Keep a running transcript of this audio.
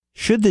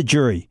Should the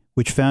jury,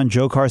 which found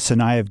Dzhokhar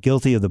Tsarnaev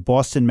guilty of the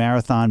Boston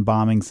Marathon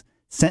bombings,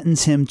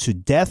 sentence him to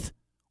death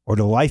or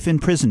to life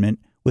imprisonment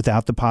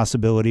without the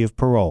possibility of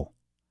parole?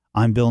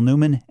 I'm Bill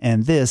Newman,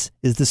 and this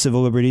is the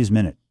Civil Liberties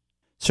Minute.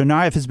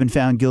 Tsarnaev has been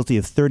found guilty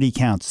of 30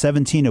 counts,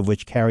 17 of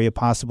which carry a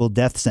possible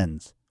death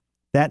sentence.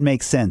 That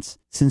makes sense,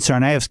 since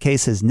Tsarnaev's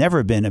case has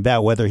never been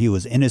about whether he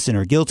was innocent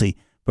or guilty,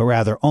 but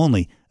rather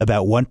only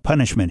about what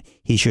punishment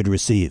he should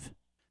receive.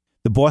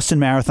 The Boston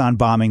Marathon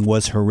bombing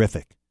was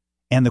horrific,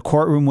 and the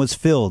courtroom was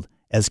filled,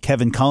 as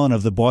Kevin Cullen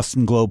of the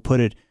Boston Globe put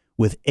it,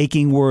 with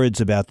aching words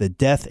about the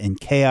death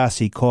and chaos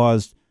he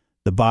caused,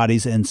 the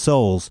bodies and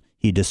souls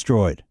he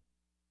destroyed.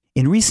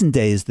 In recent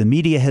days, the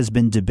media has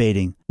been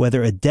debating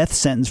whether a death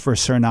sentence for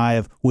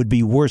Tsarnaev would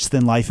be worse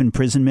than life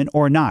imprisonment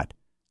or not.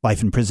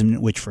 Life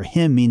imprisonment, which for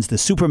him means the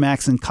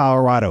Supermax in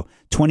Colorado,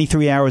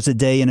 23 hours a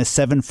day in a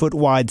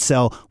 7-foot-wide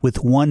cell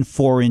with one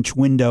 4-inch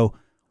window,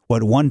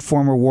 what one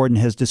former warden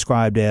has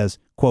described as,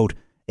 quote,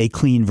 a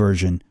clean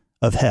version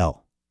of hell.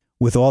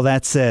 With all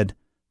that said,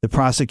 the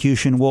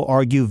prosecution will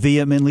argue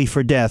vehemently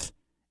for death,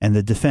 and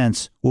the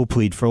defense will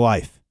plead for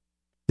life.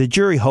 The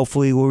jury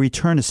hopefully will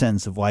return a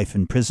sentence of life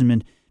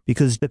imprisonment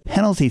because the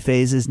penalty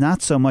phase is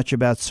not so much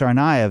about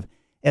Tsarnaev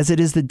as it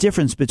is the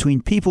difference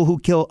between people who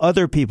kill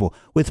other people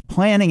with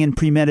planning and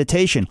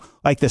premeditation,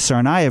 like the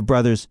Tsarnaev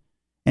brothers,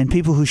 and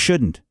people who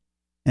shouldn't,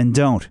 and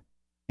don't,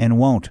 and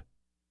won't,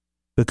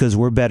 because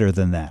we're better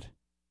than that.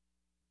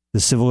 The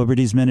Civil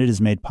Liberties Minute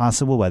is made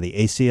possible by the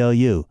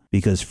ACLU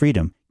because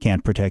freedom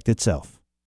can't protect itself.